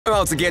know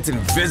how to get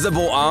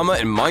invisible armor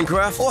in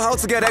Minecraft? Or how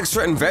to get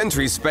extra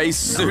inventory space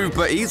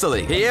super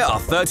easily? Here are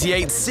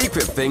 38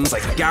 secret things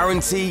I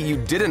guarantee you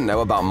didn't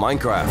know about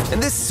Minecraft. In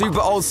this super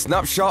old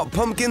snapshot,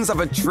 pumpkins have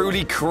a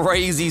truly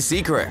crazy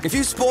secret. If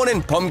you spawn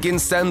in pumpkin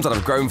stems that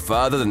have grown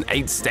further than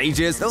 8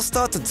 stages, they'll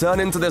start to turn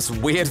into this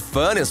weird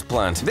furnace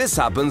plant. This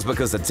happens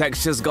because the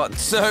textures got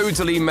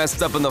totally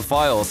messed up in the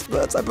files,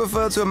 but I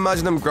prefer to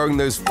imagine them growing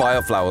those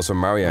fire flowers from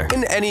Mario.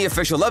 In any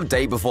official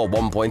update before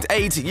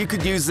 1.8, you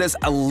could use this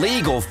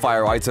illegal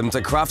fire item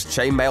to craft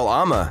chainmail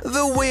armor.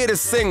 The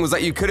weirdest thing was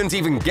that you couldn't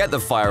even get the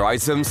fire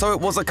item, so it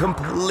was a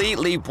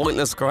completely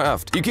pointless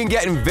craft. You can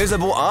get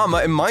invisible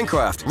armor in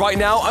Minecraft. Right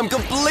now, I'm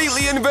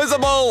completely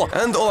invisible!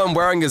 And all I'm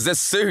wearing is this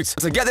suit.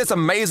 To get this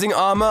amazing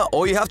armor,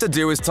 all you have to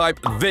do is type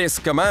this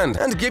command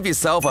and give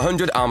yourself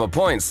 100 armor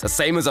points, the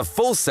same as a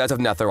full set of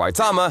netherite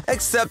armor,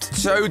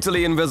 except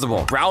totally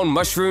invisible. Brown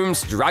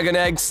mushrooms, dragon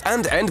eggs,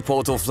 and end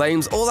portal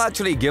flames all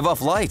actually give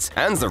off light,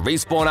 and the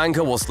respawn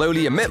anchor will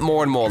slowly emit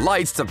more and more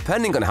light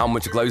depending on how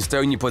much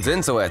glowstone you put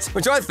into it,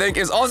 which I think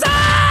is awesome!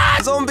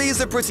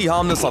 Zombies are pretty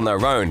harmless on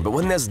their own, but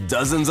when there's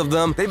dozens of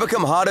them, they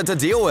become harder to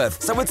deal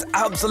with, so it's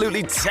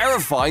absolutely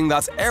terrifying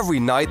that every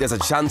night there's a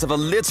chance of a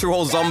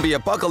literal zombie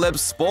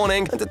apocalypse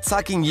spawning and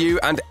attacking you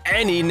and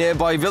any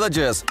nearby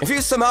villagers. If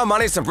you somehow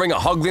manage to bring a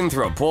hoglin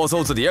through a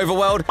portal to the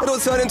overworld, it'll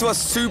turn into a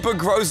super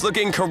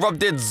gross-looking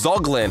corrupted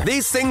zoglin.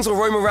 These things will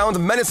roam around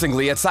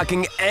menacingly,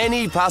 attacking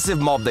any passive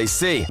mob they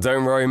see.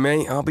 Don't worry,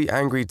 mate, I'll be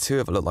angry too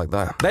if it looked like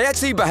that. They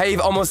actually behave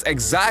almost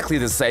exactly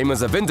the same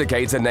as a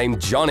Vindicator named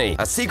Johnny,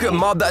 a secret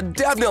mob that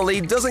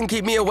definitely doesn't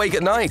keep me awake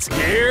at night.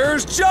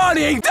 Here's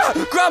Johnny!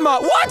 Grandma,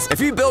 what? If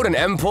you build an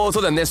end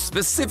portal in this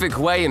specific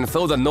way and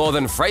fill the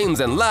northern frames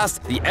in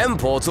last, the end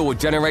portal will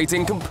generate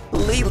in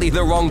completely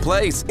the wrong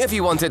place. If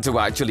you want it to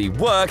actually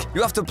work,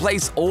 you have to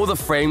place all the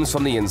frames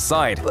from the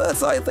inside,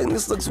 but I think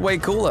this looks way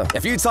cooler.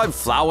 If you type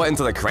flower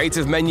into the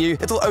creative menu,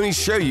 it'll only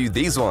show you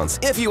these ones.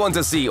 If you want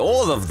to see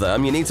all of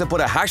them, you need to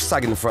put a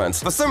hashtag in front.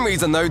 For some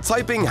reason though,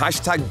 typing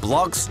hashtag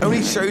blocks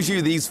only shows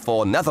you these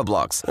 4 nether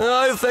blocks.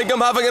 I think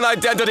I'm having an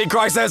identity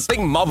crisis.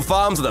 Think mob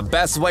farms are the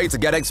best way to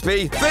get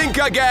XP? Think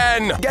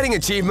again! Getting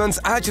achievements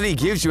actually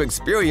gives you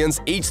experience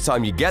each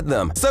time you get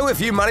them. So if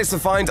you manage to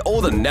find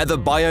all the nether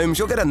biomes,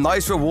 you'll get a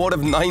nice reward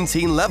of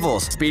 19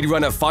 levels.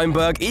 Speedrunner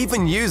Feinberg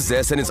even used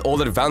this in his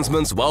All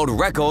Advancements world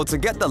record to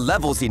get the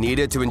levels he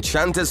needed to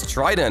enchant his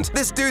trident.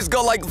 This dude's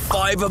got like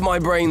 5 of my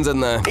brains in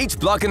there. Each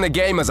block in the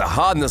game has a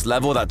hardness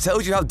level that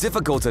tells you how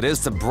difficult it is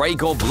to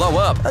break or blow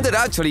up, and it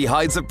actually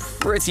hides a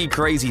pretty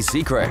crazy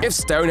secret. If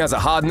stone has a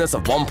hardness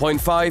of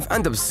 1.5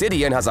 and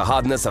obsidian has a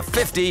hardness of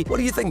 50, what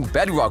do you think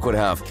bedrock would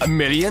have? A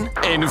million?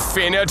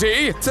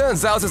 Infinity?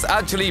 Turns out it's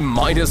actually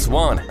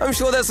 -1. I'm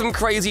sure there's some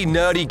crazy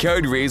nerdy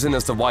code reason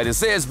as to why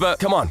this is, but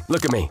come on,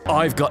 look at me.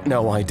 I've got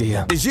no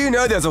idea. Did you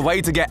know there's a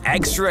way to get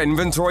extra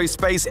inventory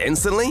space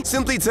instantly?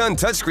 Simply turn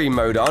touchscreen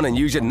mode on and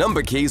use your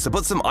number keys to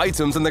put some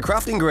items in the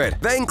crafting grid.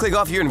 Then click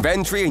off your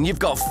inventory and you've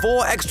got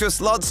 4 extra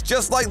slots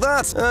just like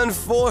that.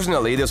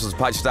 Unfortunately, this was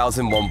patched out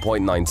in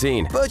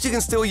 1.19, but you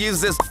can still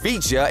use this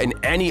feature in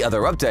any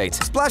other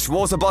update. Splash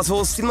water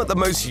bottles seem like the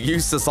most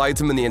useless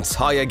item in the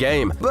entire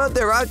game, but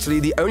they're actually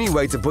the only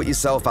way to put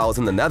yourself out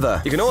in the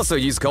nether. You can also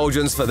use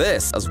cauldrons for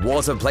this, as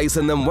water placed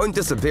in them won't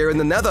disappear in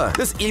the nether.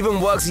 This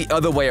even works the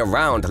other way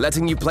around,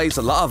 letting you place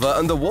lava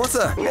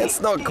underwater.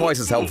 It's not quite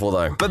as helpful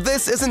though. But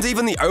this isn't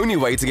even the only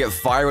way to get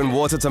fire and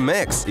water to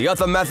mix. The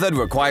other method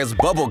requires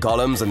bubble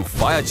columns and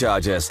fire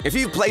charges. If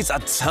you place a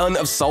ton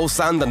of soul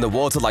sand in the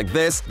water like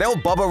this, they'll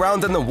bob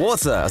around in the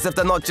water as if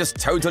they're not just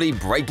totally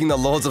breaking the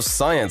laws of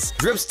science.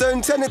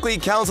 Dripstone technically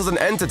counts as an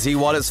entity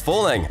while it's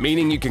falling,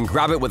 meaning you can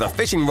grab it with a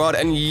fishing rod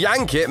and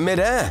yank it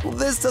mid-air.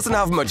 This doesn't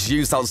have much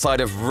use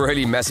outside of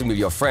really messing with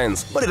your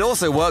friends, but it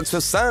also works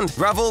with sand,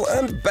 gravel,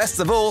 and best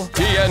of all,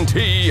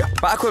 TNT.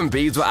 Back when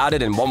beads were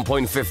added in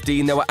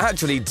 1.15, there were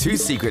actually 2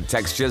 secret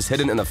textures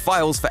hidden in the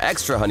files for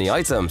extra honey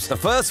items. The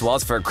first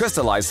was for a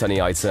crystallized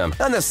honey item,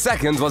 and the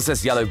second was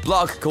this yellow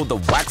block called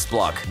the wax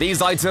block.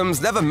 These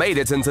items never made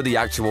it into the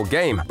actual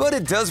game, but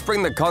it does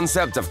bring the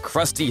concept of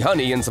crusty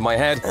honey into my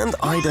head, and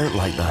I don't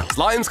like that.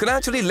 Slimes can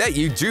actually let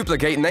you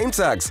duplicate name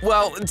tags.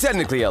 Well,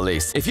 technically at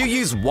least. If you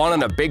use one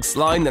on a big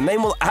slime, the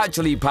name will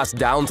actually pass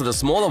down to the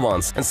smaller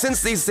ones. And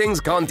since these things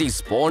can't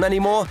despawn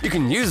anymore, you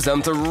can use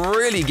them to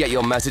really get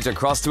your message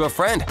across to a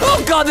friend.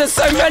 Oh god, there's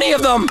so many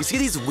of them! You see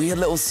these weird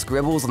little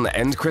scribbles on the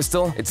end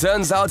crystal? It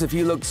turns out if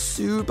you look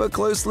super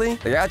closely,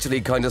 they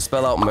actually kind of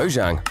spell out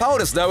Mojang.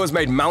 Powder snow has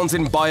made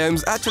mountain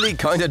biomes actually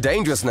kind of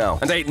dangerous now,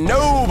 and ain't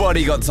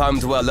nobody got time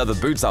to wear leather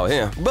boots out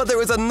here. But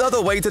there is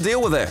another way to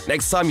deal with it.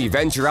 Next time you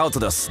venture out to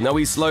the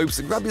snowy slopes,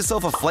 grab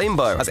yourself a flame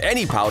bow, as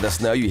any powder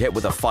snow you hit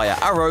with a fire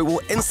arrow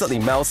will instantly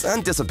melt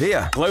and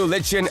disappear. Glow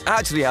lichen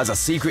actually has a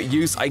secret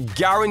use I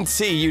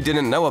guarantee you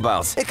didn't know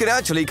about. It can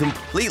actually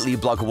completely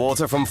block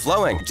water from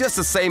flowing, just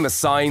the same as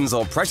signs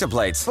or pressure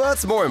plates.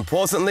 But more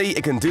importantly,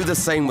 it can do the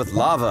same with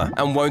lava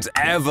and won't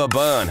ever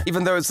burn,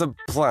 even though it's a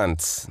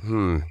plant.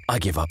 I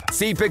give up.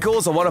 Sea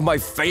pickles are one of my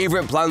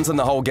favorite plants in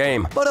the whole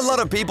game, but a lot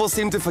of people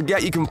seem to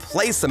forget you can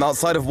place them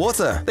outside of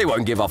water. They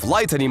won't give off off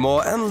light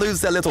anymore and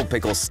lose their little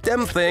pickle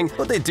stem thing,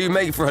 but they do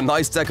make for a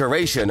nice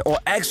decoration or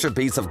extra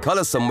piece of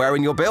color somewhere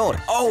in your build.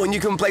 Oh, and you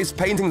can place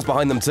paintings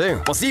behind them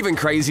too. What's even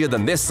crazier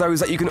than this though is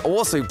that you can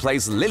also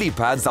place lily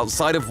pads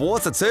outside of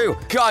water too.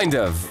 Kind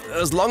of.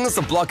 As long as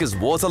the block is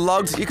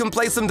waterlogged, you can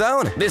place them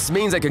down. This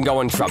means they can go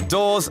on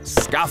trapdoors,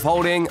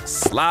 scaffolding,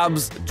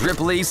 slabs, drip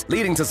leaves,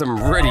 leading to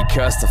some really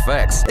cursed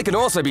effects. They can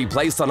also be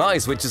placed on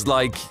ice, which is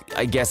like,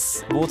 I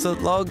guess,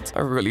 waterlogged?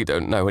 I really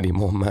don't know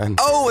anymore, man.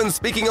 Oh, and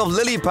speaking of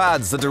lily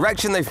pads, the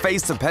direction they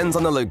face depends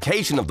on the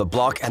location of the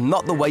block and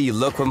not the way you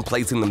look when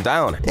placing them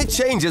down. It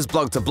changes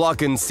block to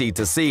block and seed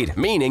to seed,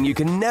 meaning you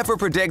can never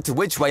predict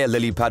which way a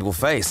lily pad will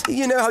face.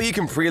 You know how you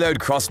can preload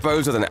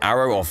crossbows with an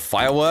arrow or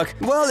firework?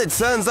 Well, it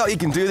turns out you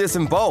can do this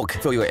in bulk.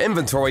 Fill your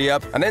inventory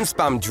up, and then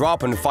spam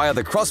drop and fire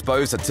the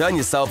crossbows to turn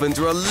yourself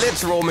into a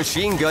literal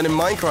machine gun in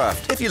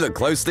Minecraft. If you look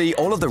closely,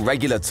 all of the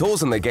regular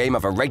tools in the game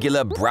have a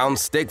regular brown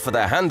stick for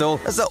their handle,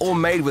 as they're all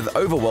made with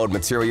overworld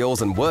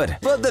materials and wood.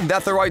 But the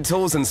netherite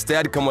tools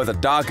instead come with a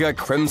darker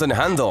crimson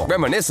handle,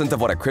 reminiscent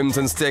of what a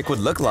crimson stick would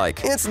look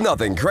like. It's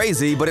nothing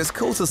crazy, but it's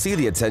cool to see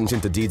the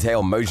attention to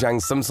detail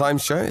Mojang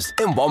sometimes shows.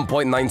 In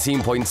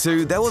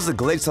 1.19.2, there was a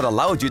glitch that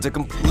allowed you to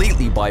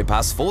completely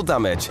bypass fall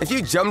damage. If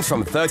you jumped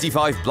from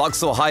 35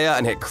 blocks or higher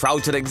and hit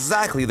crouch at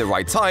exactly the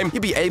right time,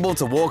 you'd be able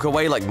to walk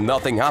away like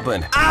nothing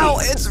happened. Ow!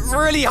 It's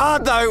really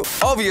hard though!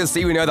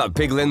 Obviously, we know that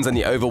piglins in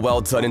the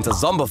overworld turn into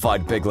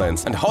zombified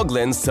piglins, and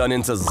hoglins turn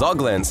into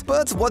zoglins.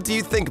 But what do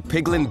you think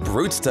piglin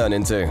brutes turn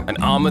into? An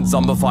armored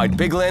zombified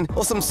piglin,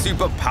 or some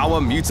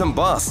superpower mutant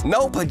boss?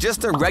 Nope,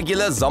 just a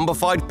regular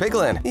zombified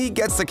piglin. He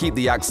gets to keep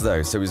the axe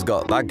though, so he's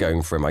got that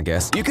going for him, I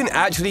guess. You can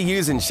actually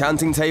use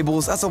enchanting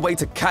tables as a way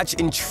to catch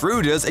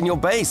intruders in your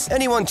base.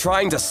 Anyone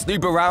trying to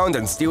snoop around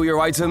and steal your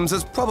items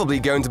is probably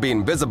going to be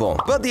invisible.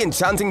 But the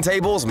enchanting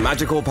table's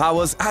magical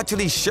powers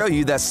actually show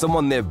you there's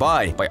someone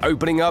nearby by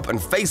opening up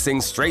and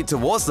facing straight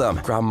towards them.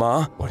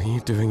 Grandma, what are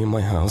you doing in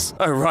my house?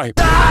 Oh, right.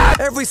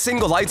 Every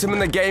single item in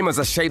the game has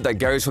a shape that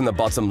goes from the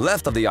bottom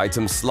left of the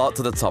item slot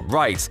to the top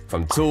right,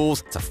 from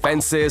tools to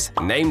fences,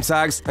 name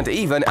tags, and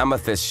even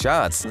amethyst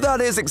shards.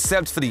 That is,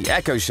 except for the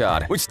Echo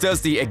Shard, which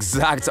does the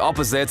exact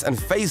opposite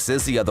and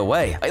faces the other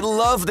way. I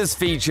love this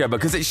feature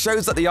because it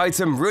shows that the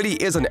item really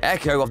is an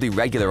echo of the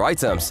regular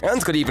items,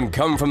 and could even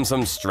come from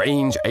some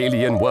strange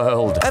alien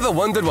world. Ever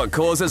wondered what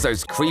causes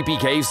those creepy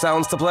cave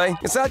sounds to play?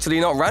 It's actually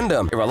not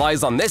random. It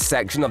relies on this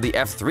section of the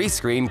F3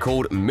 screen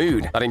called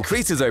Mood, that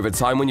increases over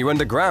time when you're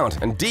underground,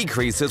 and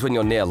decreases when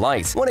you're near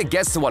light. When it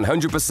gets to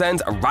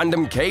 100%, a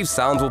random cave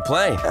sound will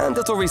play, and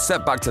it'll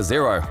reset back to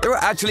 0. There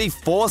are actually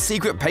 4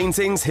 secret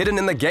paintings hidden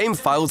in the game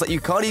files that you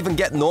can't even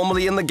get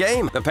normally in the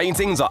game. The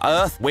paintings are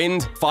earth,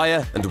 wind,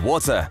 fire, and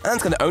water, and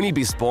can only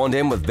be spawned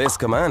in with this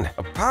command.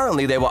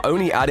 Apparently, they were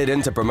only added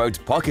in to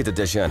promote Pocket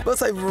Edition,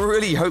 but I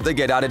really hope they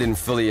get added in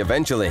fully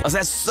eventually, as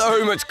they're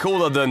so much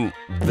cooler than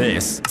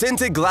this.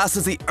 Tinted glass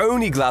is the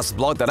only glass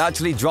block that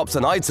actually drops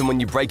an item when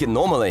you break it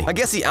normally. I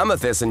guess the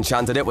amethyst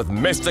enchanted it with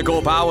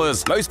mystical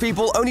powers. Most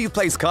people only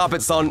place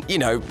carpets on, you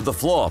know, the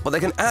floor, but they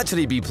can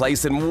actually be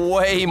placed in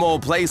way more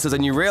places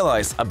than you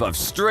realize. Above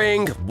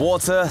string,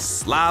 water,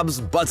 slabs,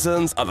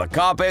 buttons, other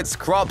carpets,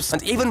 crops,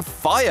 and even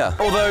fire.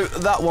 Although,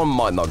 that one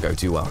might not go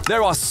too well.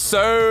 There are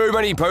so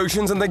many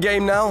potions in the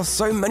game now,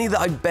 so many that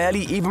I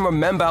barely even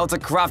remember how to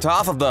craft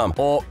half of them,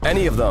 or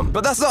any of them.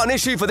 But that's not an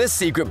issue for this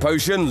secret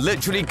potion,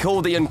 literally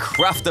called the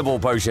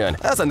Uncraftable Potion.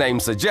 As the name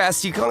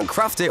suggests, you can't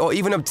craft it or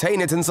even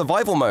obtain it in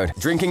survival mode.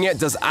 Drinking it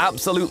does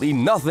absolutely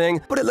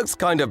nothing, but it looks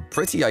kind of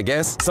pretty, I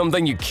guess.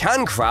 Something you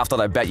can craft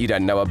that I bet you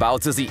don't know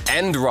about is the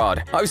End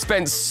Rod. I've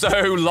spent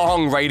so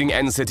long raiding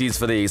end cities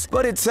for these,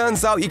 but it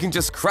turns out you can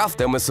just craft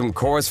them with some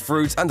chorus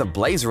fruit and a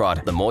blaze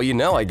rod. The more you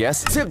know, I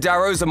guess. Tipped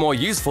arrows are more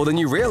useful than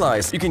you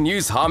realize. You can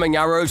use harming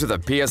arrows with a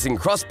piercing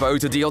crossbow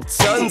to deal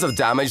tons of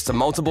damage to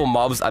multiple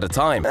mobs at a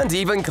time, and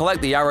even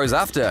collect the arrows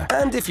after.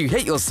 And if you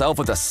hit yourself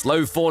with a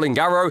slow falling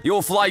arrow,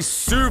 you'll fly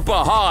super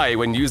high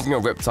when using a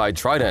Riptide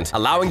Trident,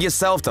 allowing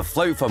yourself to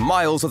float for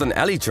miles with an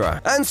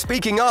Elytra. And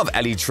speaking of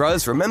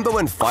Elytras, remember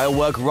when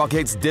firework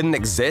rockets didn't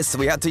exist, so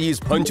we had to use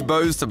punch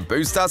bows to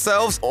boost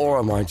ourselves? Or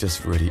am I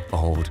just really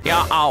old?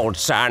 You're old,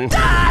 son.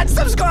 Dad,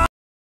 subscribe!